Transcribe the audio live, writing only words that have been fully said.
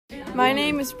My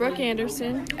name is Brooke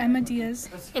Anderson. Emma Diaz.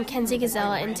 And Kenzie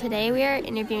Gazella, and today we are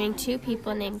interviewing two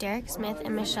people named Derek Smith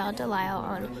and Michelle Delisle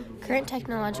on current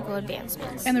technological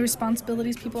advancements. And the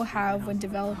responsibilities people have when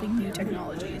developing new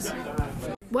technologies.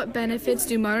 What benefits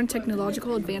do modern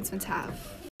technological advancements have?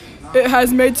 It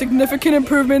has made significant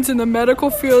improvements in the medical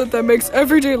field that makes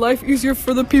everyday life easier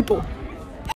for the people.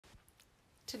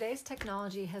 Today's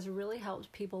technology has really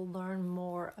helped people learn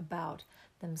more about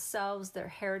themselves, their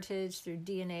heritage through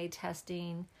DNA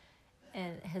testing,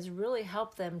 and has really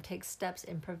helped them take steps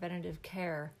in preventative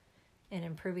care in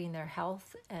improving their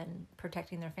health and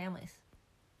protecting their families.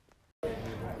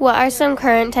 What are some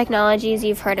current technologies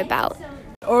you've heard about?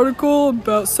 Article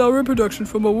about cell reproduction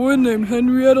from a woman named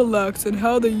Henrietta Lacks and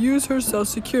how they use her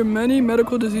cells to cure many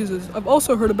medical diseases. I've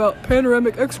also heard about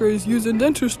panoramic x-rays used in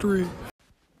dentistry.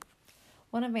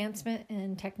 One advancement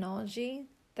in technology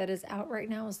that is out right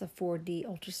now is the 4D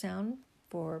ultrasound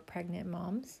for pregnant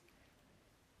moms.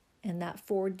 In that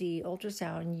 4D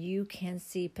ultrasound, you can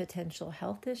see potential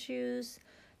health issues,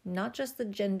 not just the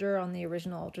gender on the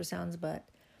original ultrasounds, but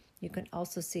you can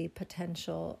also see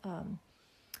potential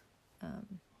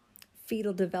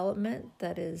fetal development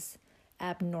that is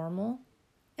abnormal,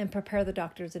 and prepare the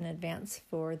doctors in advance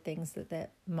for things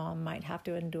that mom might have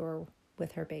to endure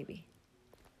with her baby.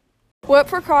 What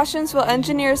precautions will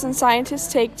engineers and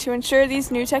scientists take to ensure these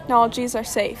new technologies are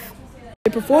safe?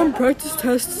 They perform practice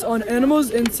tests on animals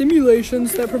and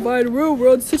simulations that provide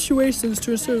real-world situations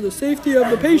to ensure the safety of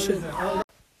the patient.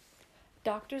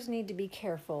 Doctors need to be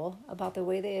careful about the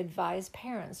way they advise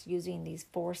parents using these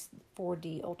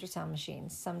 4D ultrasound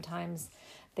machines. Sometimes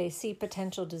they see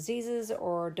potential diseases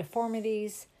or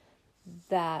deformities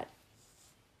that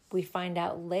we find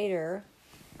out later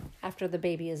after the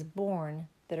baby is born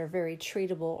that are very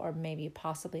treatable or maybe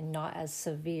possibly not as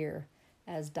severe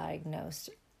as diagnosed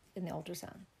in the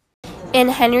ultrasound. In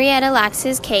Henrietta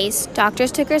Lacks's case,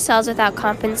 doctors took her cells without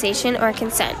compensation or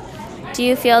consent. Do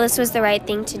you feel this was the right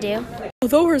thing to do?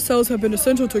 Although her cells have been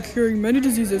essential to curing many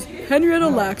diseases, Henrietta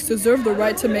Lacks deserved the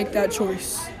right to make that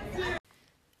choice.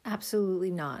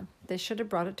 Absolutely not. They should have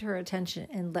brought it to her attention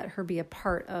and let her be a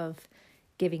part of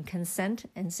giving consent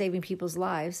and saving people's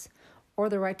lives, or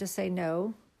the right to say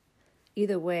no.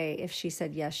 Either way, if she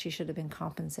said yes, she should have been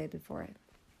compensated for it.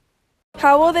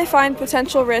 How will they find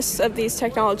potential risks of these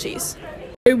technologies?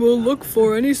 They will look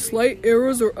for any slight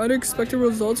errors or unexpected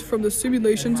results from the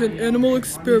simulations and animal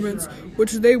experiments,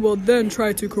 which they will then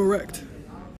try to correct.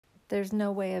 There's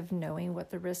no way of knowing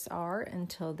what the risks are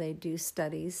until they do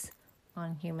studies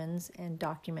on humans and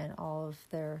document all of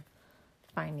their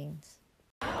findings.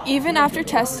 Even after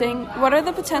testing, what are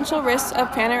the potential risks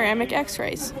of panoramic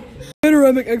x-rays?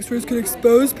 Panoramic x-rays can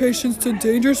expose patients to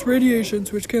dangerous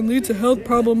radiations, which can lead to health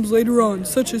problems later on,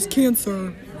 such as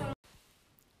cancer.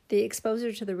 The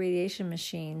exposure to the radiation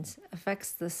machines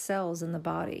affects the cells in the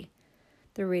body.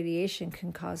 The radiation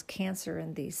can cause cancer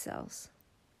in these cells.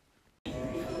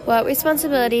 What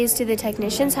responsibilities do the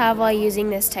technicians have while using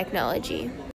this technology?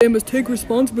 They must take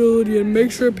responsibility and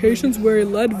make sure patients wear a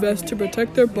lead vest to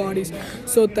protect their bodies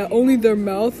so that only their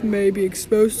mouth may be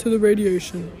exposed to the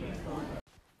radiation.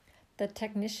 The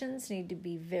technicians need to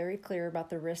be very clear about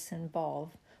the risks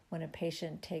involved when a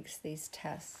patient takes these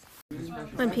tests.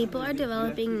 When people are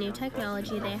developing new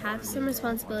technology, they have some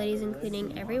responsibilities,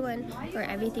 including everyone or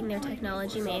everything their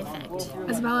technology may affect,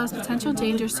 As well as potential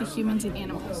dangers to humans and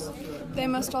animals. They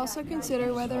must also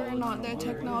consider whether or not their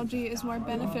technology is more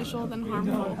beneficial than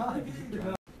harmful.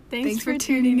 Thanks for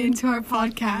tuning into our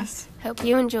podcast. Hope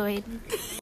you enjoyed.